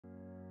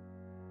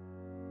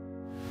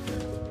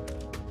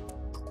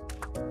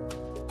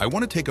I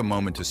want to take a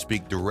moment to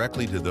speak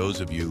directly to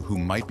those of you who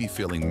might be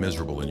feeling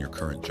miserable in your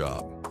current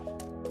job.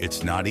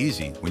 It's not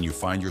easy when you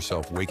find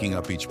yourself waking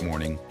up each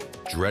morning,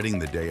 dreading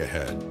the day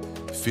ahead,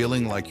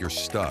 feeling like you're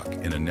stuck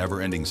in a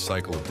never-ending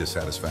cycle of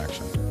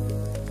dissatisfaction.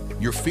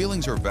 Your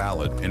feelings are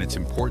valid, and it's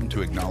important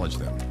to acknowledge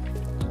them.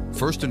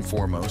 First and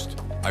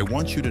foremost, I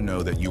want you to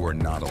know that you are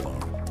not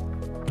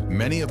alone.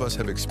 Many of us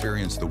have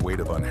experienced the weight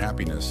of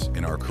unhappiness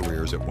in our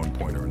careers at one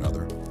point or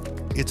another.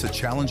 It's a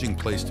challenging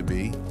place to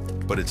be,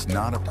 but it's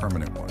not a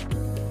permanent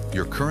one.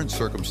 Your current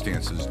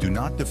circumstances do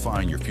not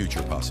define your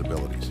future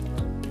possibilities.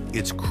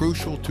 It's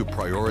crucial to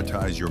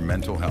prioritize your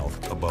mental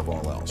health above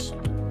all else.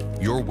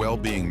 Your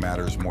well-being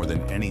matters more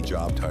than any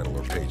job title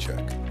or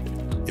paycheck.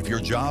 If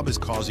your job is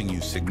causing you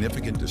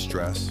significant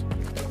distress,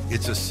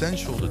 it's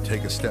essential to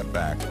take a step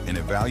back and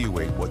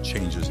evaluate what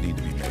changes need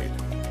to be made.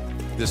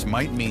 This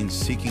might mean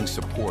seeking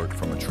support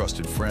from a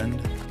trusted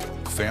friend,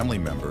 family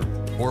member,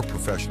 or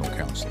professional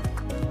counselor.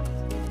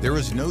 There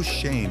is no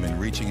shame in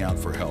reaching out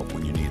for help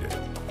when you need it.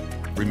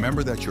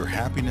 Remember that your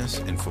happiness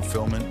and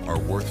fulfillment are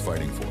worth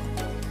fighting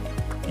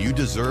for. You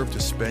deserve to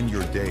spend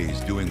your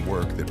days doing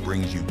work that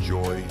brings you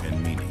joy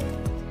and meaning.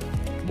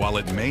 While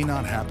it may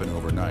not happen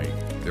overnight,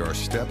 there are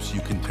steps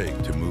you can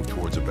take to move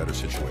towards a better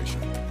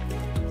situation.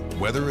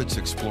 Whether it's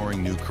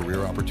exploring new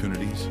career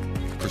opportunities,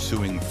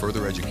 pursuing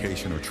further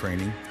education or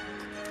training,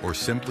 or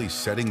simply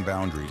setting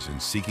boundaries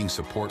and seeking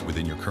support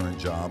within your current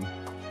job,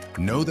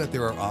 know that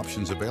there are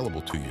options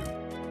available to you.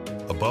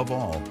 Above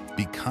all,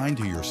 be kind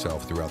to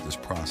yourself throughout this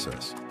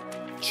process.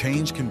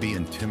 Change can be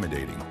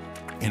intimidating,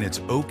 and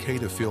it's okay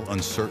to feel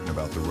uncertain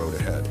about the road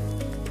ahead.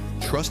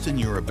 Trust in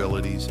your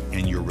abilities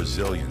and your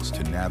resilience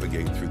to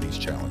navigate through these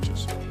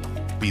challenges.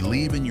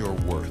 Believe in your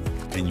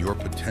worth and your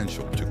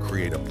potential to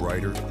create a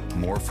brighter,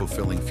 more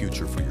fulfilling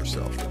future for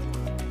yourself.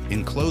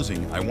 In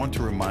closing, I want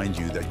to remind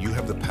you that you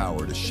have the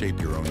power to shape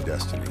your own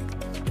destiny.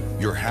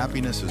 Your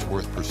happiness is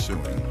worth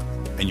pursuing,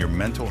 and your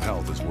mental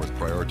health is worth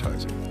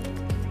prioritizing.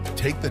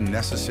 Take the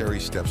necessary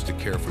steps to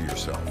care for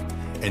yourself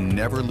and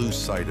never lose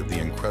sight of the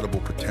incredible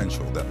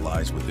potential that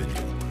lies within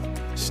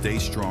you. Stay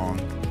strong,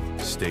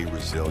 stay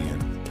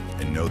resilient,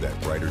 and know that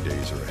brighter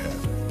days are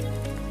ahead.